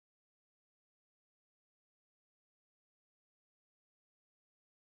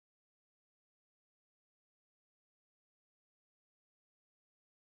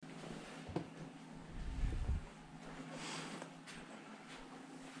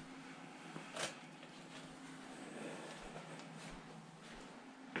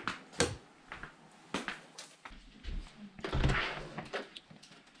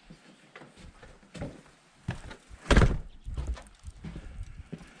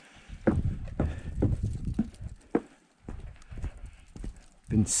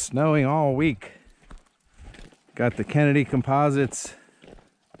Been snowing all week. Got the Kennedy Composites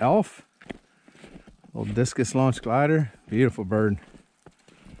Elf, little Discus-Launch Glider. Beautiful bird.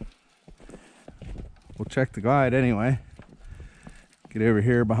 We'll check the glide anyway. Get over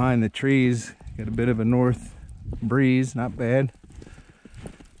here behind the trees. Got a bit of a north breeze, not bad.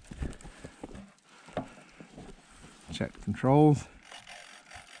 Check controls.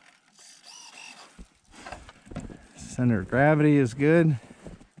 Center of gravity is good.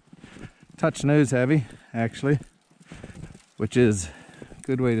 Touch nose heavy, actually, which is a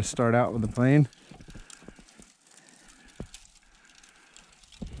good way to start out with the plane.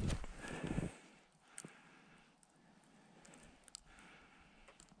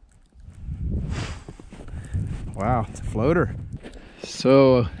 Wow, it's a floater.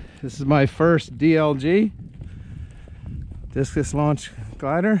 So this is my first DLG, Discus-Launch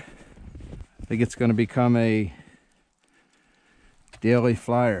Glider. I think it's going to become a daily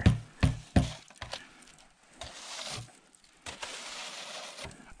flyer.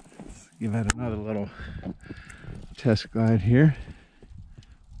 Let's give it another little test glide here.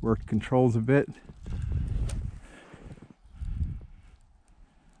 Work controls a bit.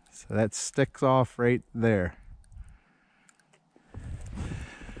 So that sticks off right there.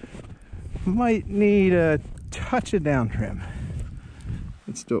 Might need a touch of down trim.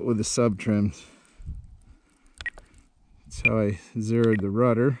 Let's do it with the sub trims. That's how I zeroed the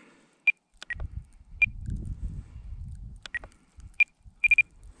rudder.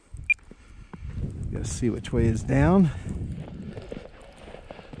 Gotta see which way is down.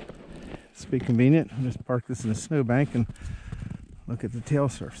 This will be convenient. I'll just park this in a snowbank and look at the tail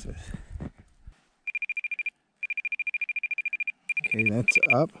surfaces. Okay, that's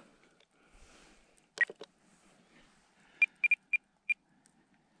up.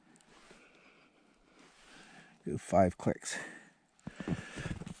 Do 5 clicks.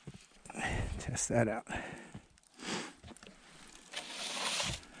 Test that out.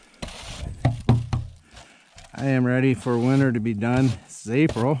 I am ready for winter to be done. This is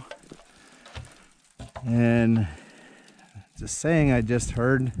April. And just saying, I just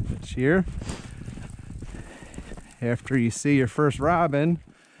heard this year, after you see your first robin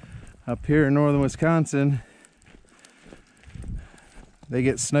up here in northern Wisconsin, they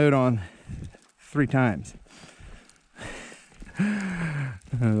get snowed on 3 times.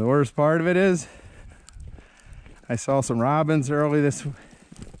 The worst part of it is, I saw some robins last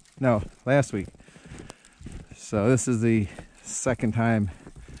week. So this is the second time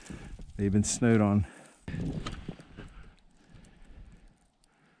they've been snowed on.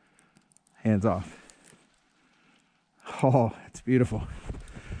 Hands off. Oh, it's beautiful.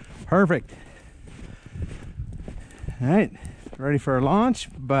 Perfect. All right, ready for a launch,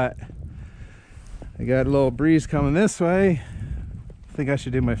 but I got a little breeze coming this way. I think I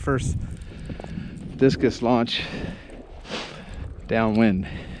should do my first discus launch downwind,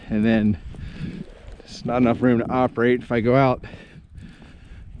 and then there's not enough room to operate. If I go out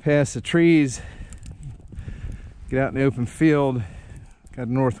past the trees, get out in the open field, got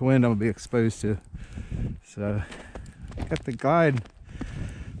a north wind I'm gonna be exposed to. So got the glide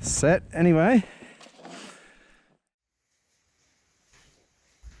set anyway.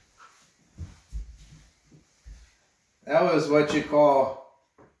 That was what you call,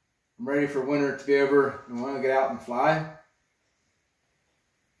 I'm ready for winter to be over and want to get out and fly.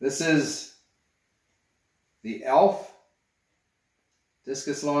 This is the Elf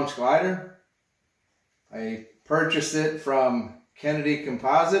Discus-Launch Glider. I purchased it from Kennedy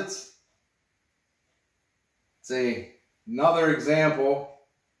Composites. It's another example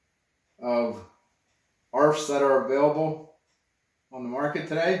of ARFs that are available on the market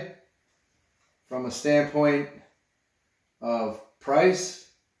today from a standpoint of price,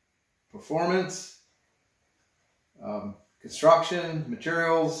 performance, construction,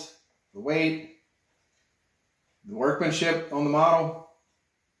 materials, the weight, the workmanship on the model.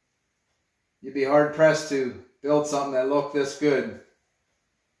 You'd be hard pressed to build something that looked this good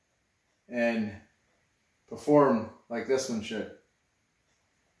and perform like this one should.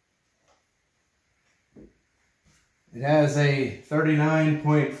 It has a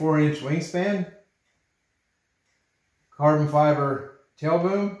 39.4-inch wingspan, carbon fiber tail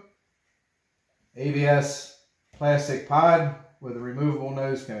boom, ABS plastic pod with a removable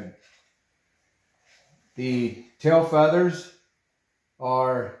nose cone. The tail feathers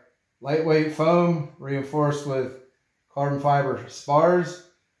are lightweight foam reinforced with carbon fiber spars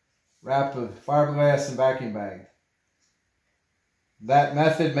wrapped with fiberglass and vacuum bag. That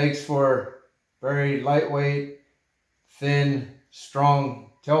method makes for very lightweight, thin,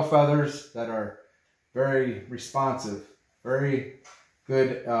 strong tail feathers that are very responsive. Very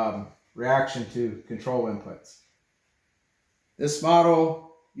good reaction to control inputs. This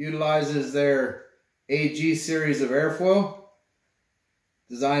model utilizes their AG series of airfoil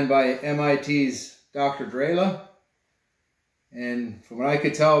designed by MIT's Dr. Drela. And from what I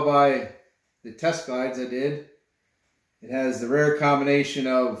could tell by the test glides I did, it has the rare combination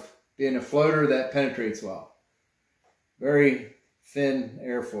of being a floater that penetrates well. Very thin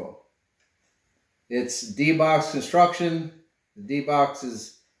airfoil. It's D-box construction. The D-box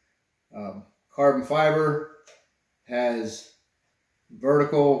is carbon fiber, has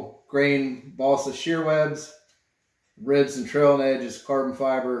vertical grain balsa shear webs, ribs and trail and edge is carbon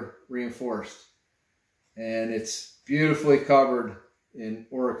fiber reinforced. And it's beautifully covered in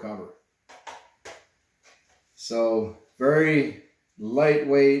Aura cover. So very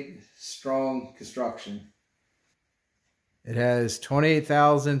lightweight, strong construction. It has 28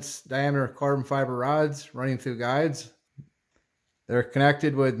 thousandths diameter carbon fiber rods running through guides. They're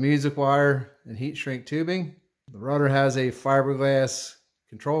connected with music wire and heat shrink tubing. The rudder has a fiberglass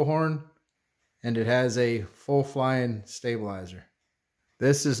control horn, and it has a full flying stabilizer.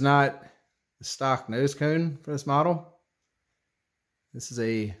 This is not the stock nose cone for this model. This is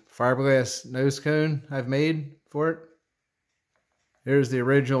a fiberglass nose cone I've made for it. Here's the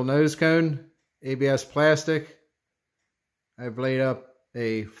original nose cone, ABS plastic. I've laid up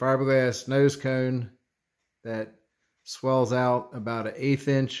a fiberglass nose cone that swells out about 1/8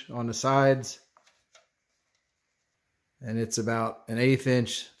 inch on the sides, and it's about 1/8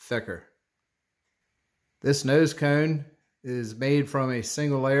 inch thicker. This nose cone is made from a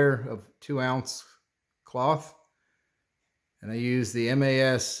single layer of 2-ounce cloth, and I use the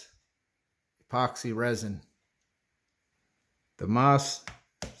MAS epoxy resin. The Moss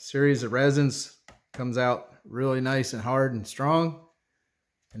series of resins comes out really nice and hard and strong,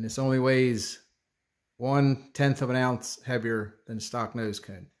 and this only weighs 1/10 of an ounce heavier than the stock nose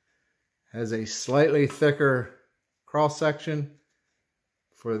cone. Has a slightly thicker cross section.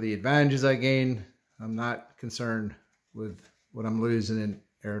 For the advantages I gain, I'm not concerned with what I'm losing in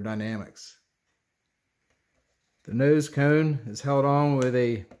aerodynamics. The nose cone is held on with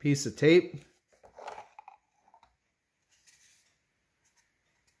a piece of tape.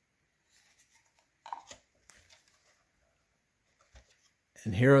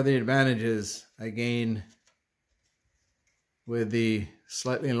 And here are the advantages I gain with the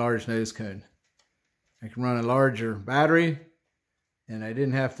slightly enlarged nose cone. I can run a larger battery, and I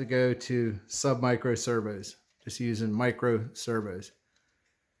didn't have to go to sub-micro servos, just using micro servos.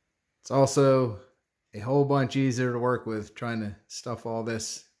 It's also a whole bunch easier to work with trying to stuff all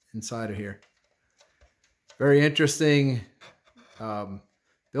this inside of here. Very interesting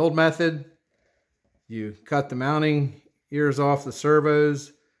build method. You cut the mounting ears off the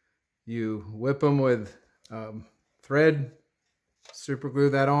servos, you whip them with thread, super glue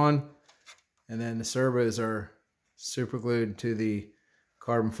that on, and then the servos are super glued to the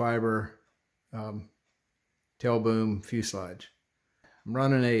carbon fiber tail boom fuselage. I'm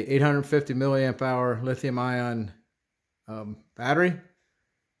running a 850 milliamp hour lithium ion battery,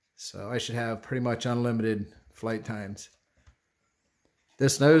 so I should have pretty much unlimited flight times.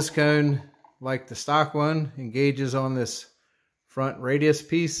 This nose cone, like the stock one, engages on this front radius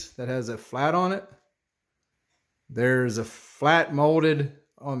piece that has a flat on it. There's a flat molded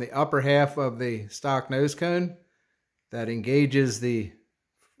on the upper half of the stock nose cone that engages the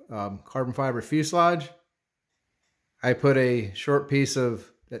carbon fiber fuselage. I put a short piece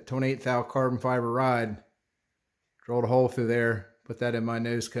of that 28 thou carbon fiber rod, drilled a hole through there, put that in my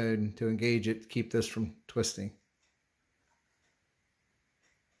nose cone to engage it, to keep this from twisting.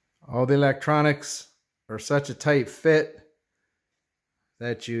 All the electronics are such a tight fit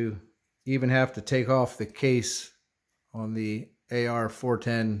that you even have to take off the case on the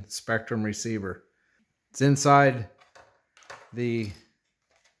AR-410 Spectrum receiver. It's inside the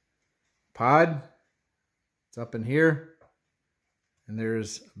pod. It's up in here, and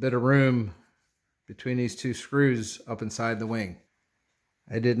there's a bit of room between these two screws up inside the wing.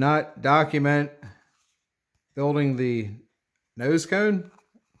 I did not document building the nose cone,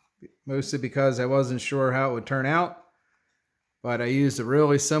 mostly because I wasn't sure how it would turn out, but I used a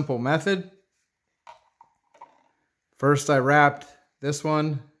really simple method. First, I wrapped this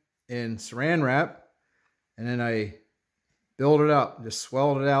one in saran wrap, and then I built it up, just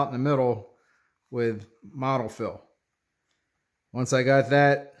swelled it out in the middle with model fill. Once I got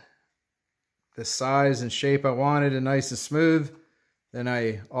that the size and shape I wanted and nice and smooth, then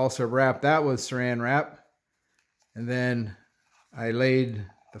I also wrapped that with saran wrap, and then I laid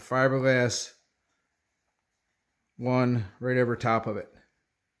the fiberglass one right over top of it.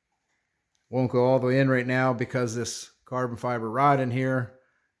 Won't go all the way in right now because this carbon fiber rod in here,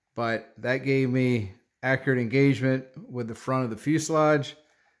 but that gave me accurate engagement with the front of the fuselage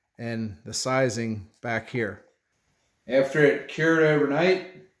and the sizing back here. After it cured overnight,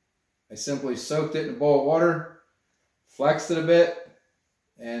 I simply soaked it in a bowl of water, flexed it a bit,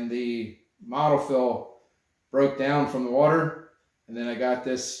 and the model fill broke down from the water, and then I got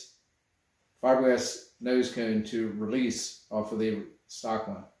this fiberglass nose cone to release off of the stock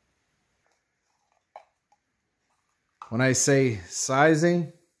one. When I say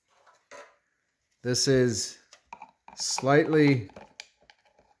sizing, this is slightly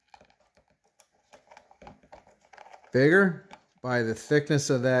bigger by the thickness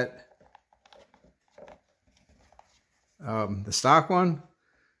of that the stock one.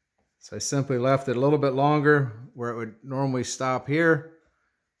 So I simply left it a little bit longer where it would normally stop here.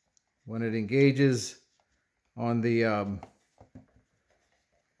 When it engages on the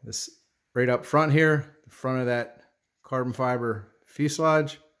this right up front here, the front of that carbon fiber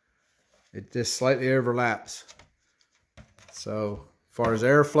fuselage, it just slightly overlaps. So as far as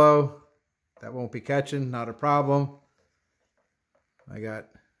airflow, that won't be catching, not a problem. I got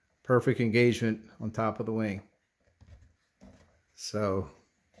perfect engagement on top of the wing. So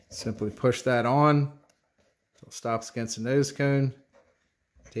simply push that on until it stops against the nose cone,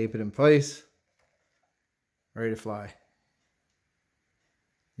 tape it in place, ready to fly.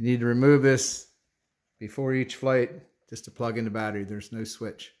 You need to remove this before each flight just to plug in the battery. There's no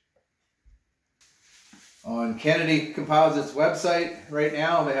switch. On Kennedy Composites website right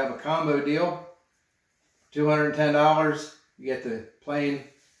now, they have a combo deal. $210, you get the plane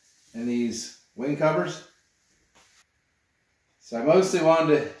and these wing covers. So I mostly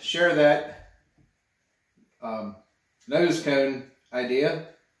wanted to share that nose cone idea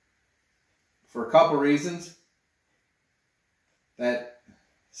for a couple reasons. That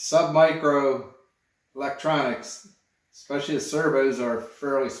sub-micro electronics, especially the servos, are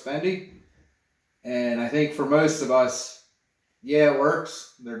fairly spendy. And I think for most of us, yeah, it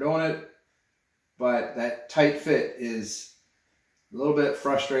works. They're doing it. But that tight fit is a little bit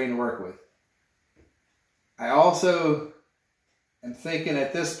frustrating to work with. I also am thinking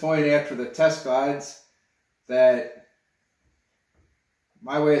at this point, after the test glides, that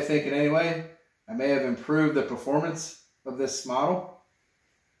my way of thinking anyway, I may have improved the performance of this model.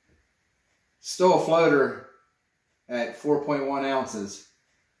 Still a floater at 4.1 ounces,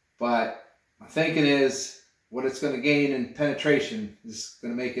 but my thinking is what it's going to gain in penetration is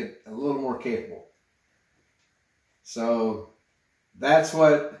going to make it a little more capable. So that's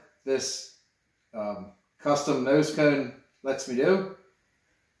what this custom nose cone lets me do.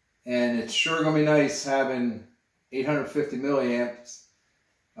 And it's sure going to be nice having 850 milliamps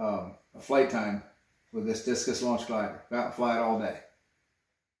of flight time with this Discus-Launch Glider. Go out and fly it all day.